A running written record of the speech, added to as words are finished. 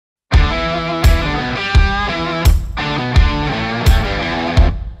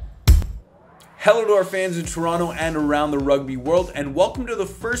Hello to our fans in Toronto and around the rugby world, and welcome to the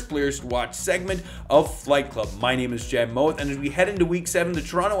first Players to Watch segment of Flight Club. My name is 𝐂𝐥𝐻𝐢𝐿, and as we head into Week 7, the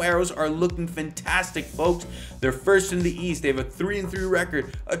Toronto Arrows are looking fantastic, folks. They're first in the East. They have a 3-3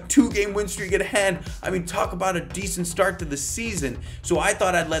 record, a 2-game win streak at hand. I mean, talk about a decent start to the season. So I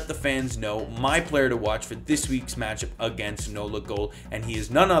thought I'd let the fans know my player to watch for this week's matchup against NOLA goal, and he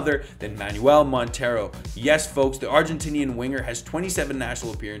is none other than Manuel Montero. Yes, folks, the Argentinian winger has 27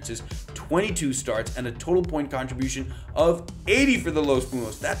 national appearances, 22 starts, and a total point contribution of 80 for the Los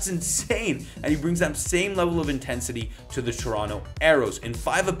Pumas. That's insane, and he brings that same level of intensity to the Toronto Arrows. In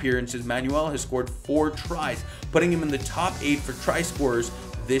 5 appearances, Manuel has scored 4 tries, putting him in the top 8 for try scorers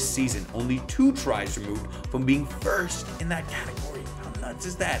this season. Only 2 tries removed from being first in that category. How nuts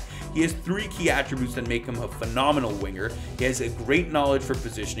is that? He has 3 key attributes that make him a phenomenal winger. He has a great knowledge for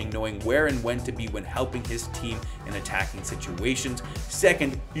positioning, knowing where and when to be when helping his team in attacking situations.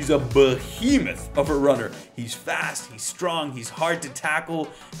 Second, he's a behemoth of a runner. He's fast, he's strong, he's hard to tackle.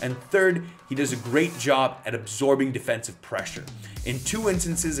 And third, he does a great job at absorbing defensive pressure. In 2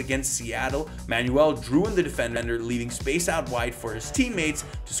 instances against Seattle, Manuel drew in the defender, leaving space out wide for his teammates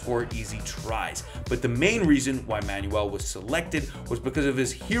to score easy tries. But the main reason why Manuel was selected was because of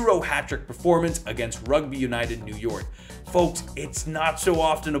his hero hat-trick performance against Rugby United New York. Folks, it's not so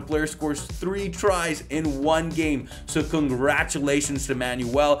often a player scores 3 tries in 1 game, so congratulations to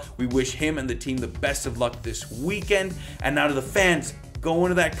Manuel. We wish him and the team the best of luck this weekend. And now to the fans, go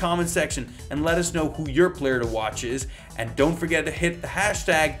into that comment section and let us know who your player to watch is, and don't forget to hit the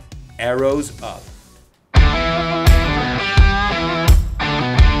hashtag @ArrowsUp.